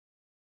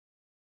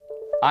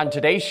On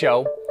today's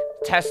show,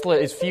 Tesla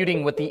is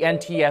feuding with the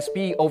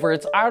NTSB over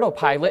its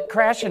autopilot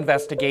crash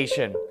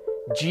investigation.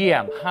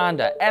 GM,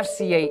 Honda,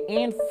 FCA,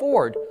 and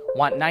Ford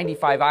want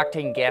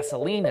 95-octane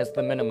gasoline as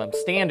the minimum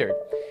standard.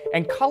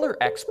 And color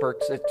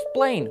experts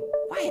explain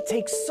why it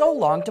takes so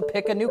long to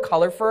pick a new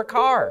color for a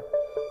car.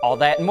 All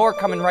that and more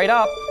coming right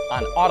up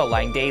on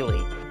Autoline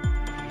Daily.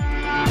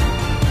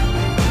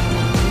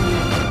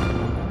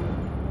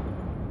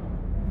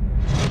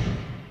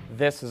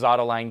 This is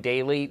Autoline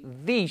Daily,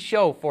 the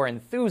show for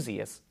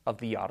enthusiasts of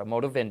the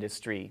automotive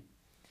industry.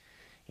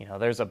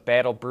 There's a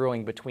battle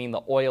brewing between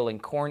the oil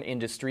and corn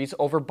industries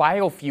over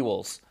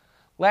biofuels.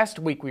 Last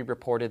week we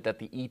reported that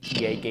the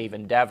EPA gave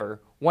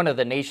Endeavor, one of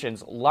the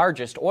nation's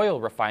largest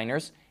oil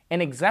refiners, an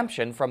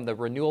exemption from the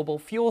renewable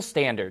fuel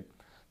standard.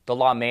 The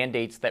law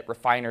mandates that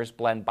refiners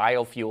blend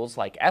biofuels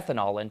like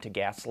ethanol into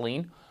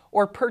gasoline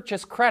or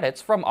purchase credits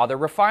from other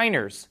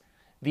refiners.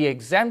 The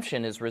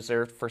exemption is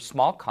reserved for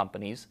small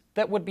companies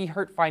that would be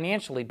hurt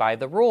financially by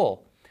the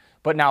rule.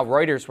 But now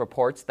Reuters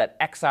reports that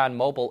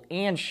ExxonMobil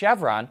and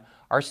Chevron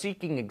are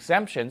seeking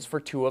exemptions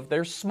for two of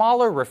their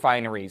smaller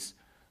refineries.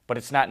 But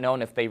it's not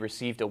known if they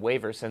received a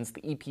waiver since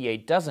the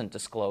EPA doesn't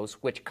disclose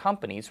which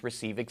companies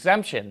receive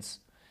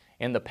exemptions.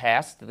 In the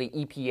past, the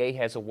EPA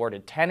has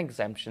awarded 10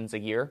 exemptions a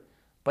year,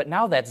 but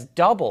now that's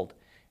doubled,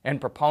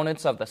 and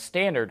proponents of the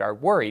standard are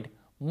worried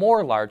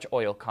more large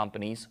oil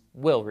companies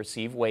will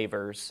receive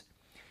waivers.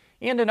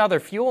 And in other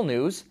fuel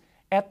news,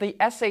 at the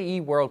SAE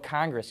World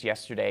Congress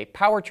yesterday,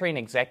 powertrain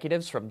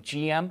executives from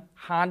GM,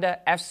 Honda,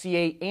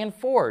 FCA, and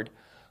Ford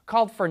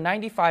called for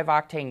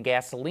 95-octane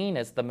gasoline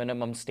as the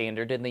minimum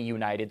standard in the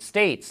United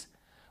States.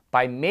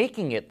 By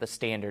making it the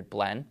standard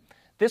blend,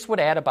 this would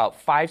add about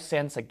 5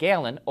 cents a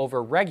gallon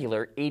over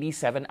regular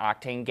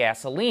 87-octane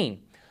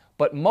gasoline.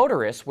 But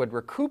motorists would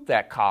recoup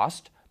that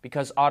cost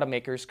because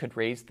automakers could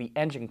raise the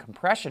engine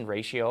compression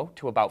ratio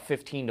to about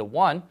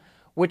 15-1,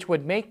 which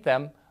would make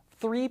them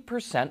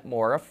 3%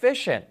 more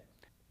efficient.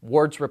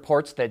 Wards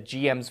reports that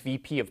GM's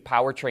VP of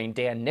Powertrain,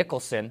 Dan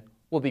Nicholson,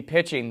 will be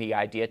pitching the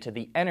idea to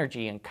the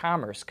Energy and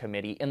Commerce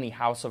Committee in the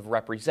House of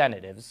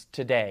Representatives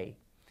today.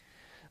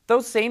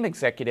 Those same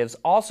executives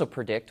also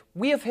predict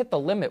we have hit the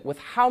limit with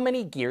how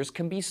many gears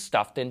can be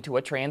stuffed into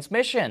a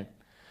transmission.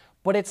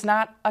 But it's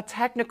not a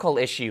technical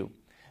issue.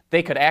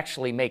 They could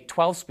actually make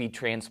 12-speed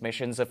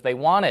transmissions if they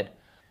wanted.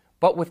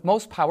 But with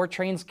most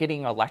powertrains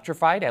getting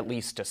electrified, at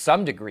least to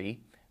some degree,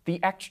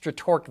 the extra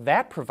torque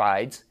that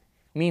provides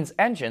means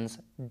engines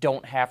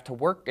don't have to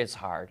work as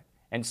hard,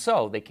 and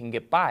so they can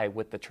get by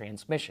with the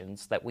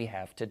transmissions that we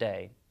have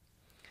today.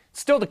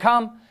 Still to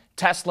come,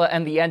 Tesla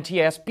and the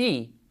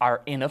NTSB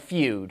are in a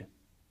feud.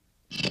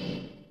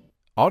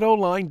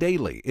 Autoline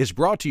Daily is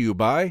brought to you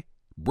by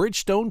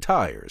Bridgestone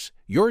Tires,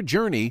 your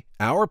journey,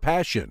 our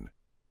passion.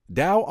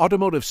 Dow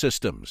Automotive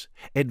Systems,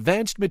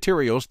 advanced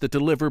materials that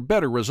deliver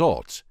better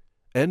results.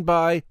 And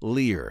by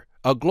Lear,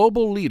 a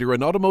global leader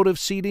in automotive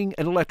seating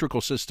and electrical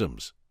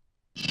systems.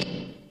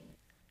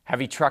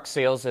 Heavy truck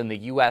sales in the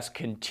U.S.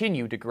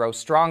 continue to grow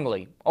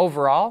strongly.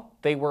 Overall,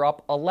 they were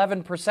up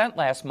 11%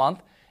 last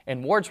month,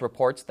 and Wards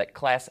reports that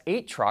Class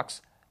 8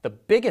 trucks, the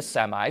biggest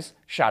semis,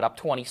 shot up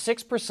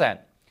 26%.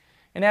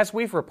 And as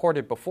we've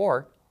reported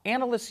before,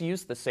 analysts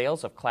use the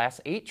sales of Class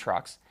 8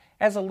 trucks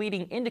as a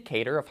leading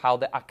indicator of how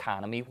the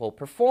economy will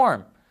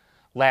perform.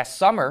 Last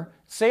summer,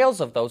 sales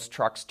of those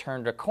trucks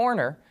turned a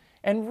corner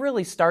and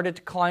really started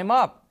to climb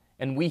up,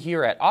 and we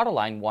here at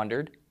Autoline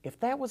wondered if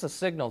that was a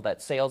signal that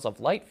sales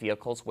of light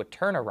vehicles would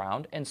turn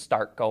around and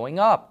start going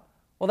up.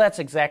 Well, that's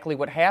exactly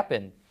what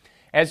happened.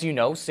 As you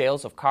know,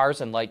 sales of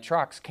cars and light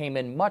trucks came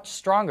in much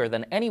stronger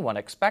than anyone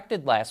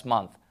expected last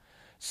month.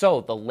 So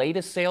the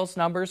latest sales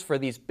numbers for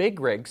these big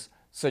rigs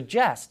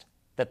suggest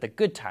that the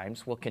good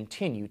times will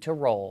continue to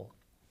roll.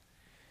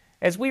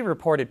 As we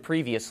reported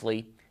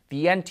previously,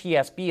 the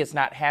NTSB is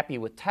not happy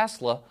with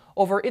Tesla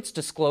over its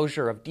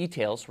disclosure of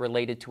details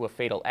related to a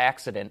fatal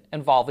accident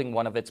involving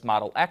one of its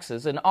Model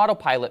X's in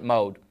autopilot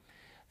mode.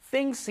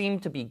 Things seem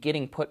to be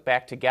getting put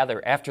back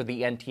together after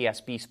the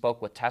NTSB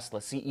spoke with Tesla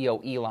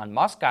CEO Elon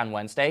Musk on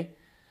Wednesday,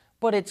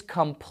 but it's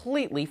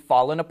completely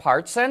fallen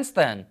apart since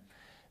then.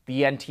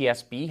 The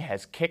NTSB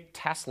has kicked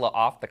Tesla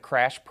off the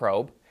crash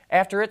probe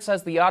after it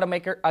says the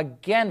automaker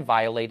again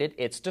violated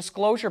its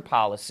disclosure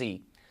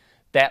policy.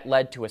 That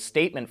led to a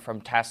statement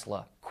from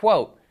Tesla,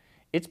 quote,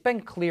 "It's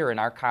been clear in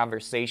our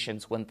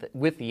conversations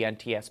with the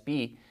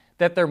NTSB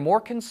that they're more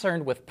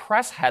concerned with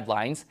press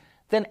headlines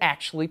than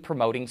actually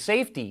promoting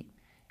safety,"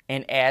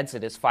 and adds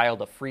it has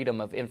filed a Freedom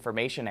of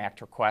Information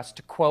Act request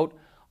to, quote,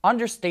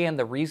 "understand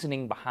the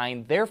reasoning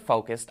behind their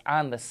focus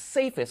on the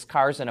safest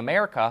cars in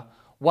America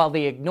while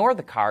they ignore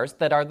the cars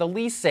that are the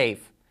least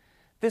safe."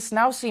 This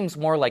now seems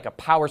more like a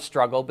power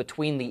struggle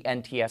between the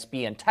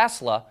NTSB and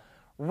Tesla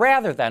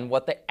rather than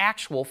what the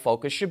actual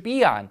focus should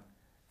be on,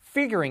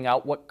 figuring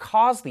out what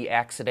caused the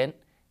accident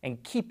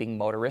and keeping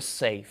motorists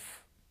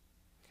safe.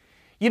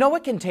 You know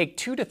it can take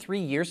 2 to 3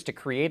 years to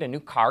create a new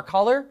car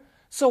color?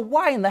 So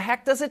why in the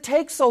heck does it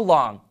take so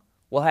long?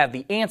 We'll have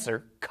the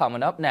answer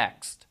coming up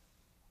next.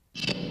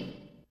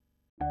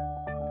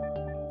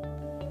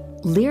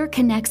 Lear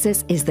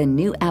Connexus is the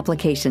new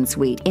application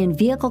suite in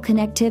vehicle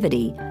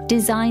connectivity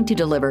designed to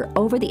deliver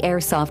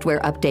over-the-air software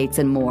updates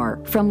and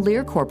more from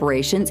Lear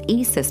Corporation's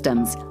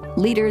E-Systems,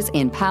 leaders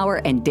in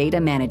power and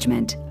data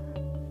management.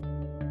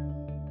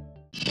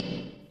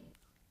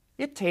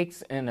 It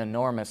takes an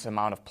enormous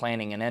amount of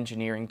planning and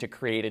engineering to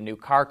create a new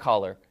car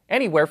color,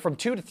 anywhere from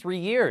 2 to 3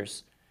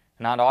 years.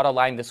 And on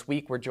Autoline this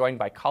week, we're joined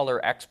by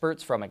color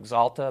experts from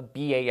Axalta,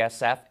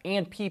 BASF,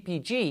 and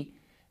PPG,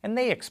 and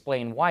they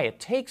explain why it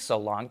takes so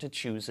long to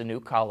choose a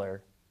new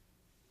color.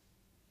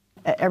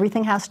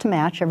 Everything has to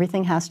match,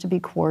 everything has to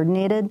be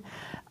coordinated.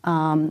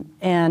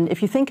 And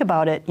if you think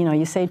about it,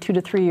 you say 2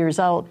 to 3 years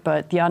out,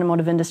 but the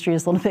automotive industry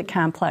is a little bit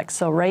complex.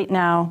 So right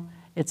now,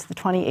 it's the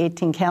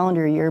 2018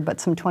 calendar year,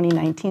 but some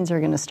 2019s are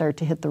going to start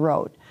to hit the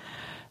road.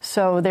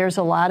 So there's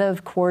a lot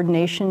of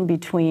coordination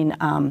between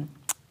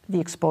the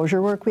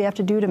exposure work we have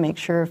to do to make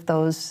sure if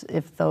those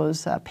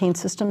paint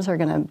systems are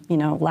going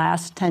to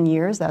last 10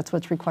 years. That's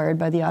what's required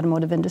by the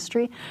automotive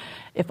industry.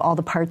 If all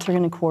the parts are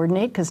going to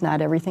coordinate, because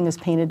not everything is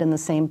painted in the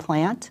same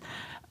plant.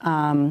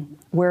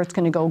 Where it's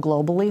going to go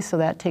globally, so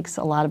that takes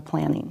a lot of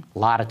planning. A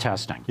lot of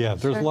testing. Yeah,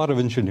 there's a lot of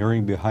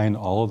engineering behind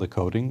all of the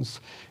coatings,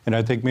 and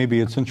I think maybe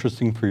it's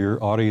interesting for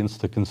your audience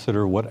to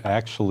consider what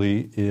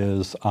actually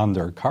is on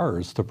their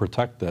cars to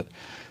protect it.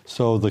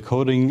 So the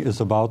coating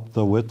is about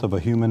the width of a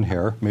human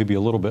hair, maybe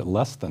a little bit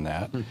less than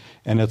that,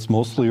 and it's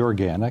mostly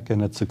organic,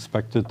 and it's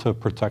expected to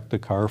protect the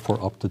car for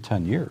up to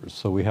 10 years.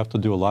 So we have to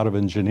do a lot of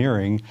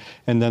engineering,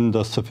 and then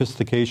the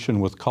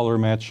sophistication with color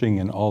matching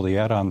and all the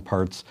add-on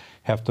parts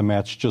have to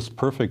match just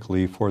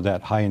perfectly for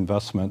that high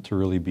investment to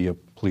really be a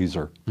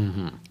pleaser.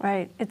 Mm-hmm.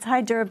 Right. It's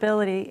high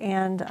durability,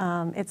 and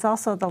it's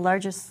also the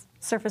largest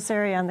surface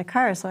area on the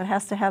car, so it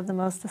has to have the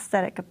most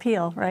aesthetic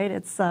appeal, right?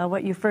 It's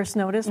what you first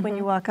notice when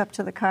you walk up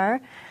to the car.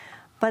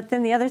 But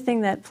then the other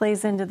thing that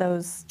plays into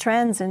those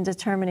trends in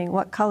determining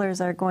what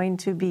colors are going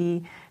to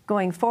be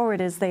going forward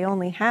is they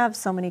only have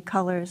so many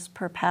colors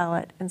per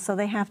palette, and so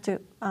they have to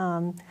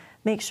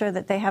make sure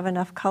that they have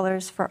enough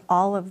colors for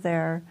all of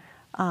their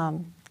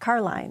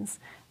car lines.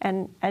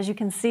 And as you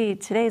can see,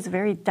 today is a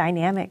very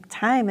dynamic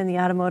time in the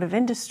automotive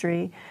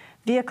industry.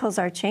 Vehicles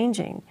are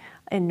changing.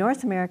 In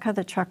North America,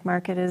 the truck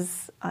market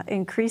is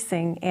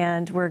increasing,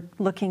 and we're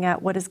looking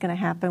at what is going to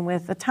happen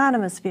with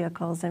autonomous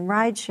vehicles and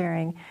ride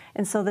sharing.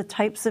 And so the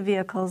types of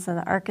vehicles and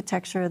the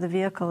architecture of the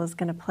vehicle is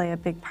going to play a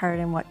big part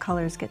in what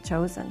colors get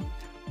chosen.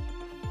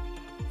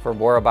 For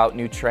more about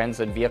new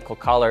trends in vehicle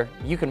color,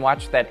 you can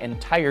watch that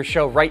entire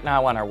show right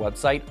now on our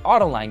website,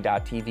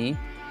 Autoline.tv,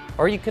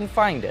 or you can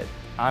find it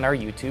on our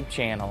YouTube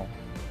channel.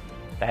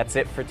 That's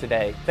it for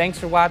today. Thanks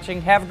for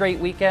watching. Have a great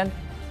weekend.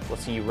 We'll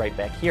see you right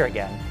back here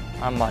again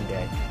on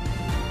Monday.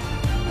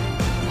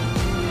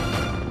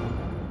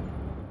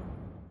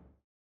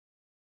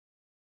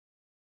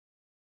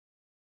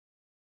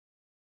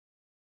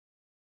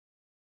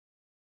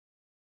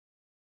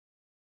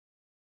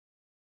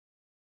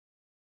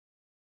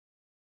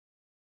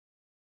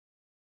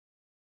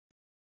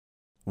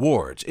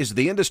 Wards is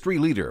the industry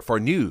leader for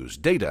news,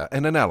 data,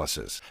 and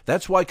analysis.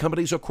 That's why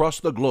companies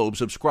across the globe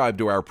subscribe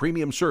to our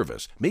premium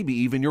service, maybe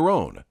even your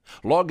own.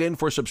 Log in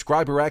for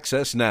subscriber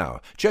access now.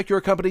 Check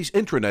your company's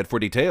intranet for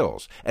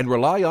details and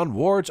rely on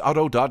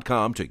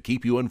wardsauto.com to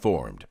keep you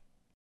informed.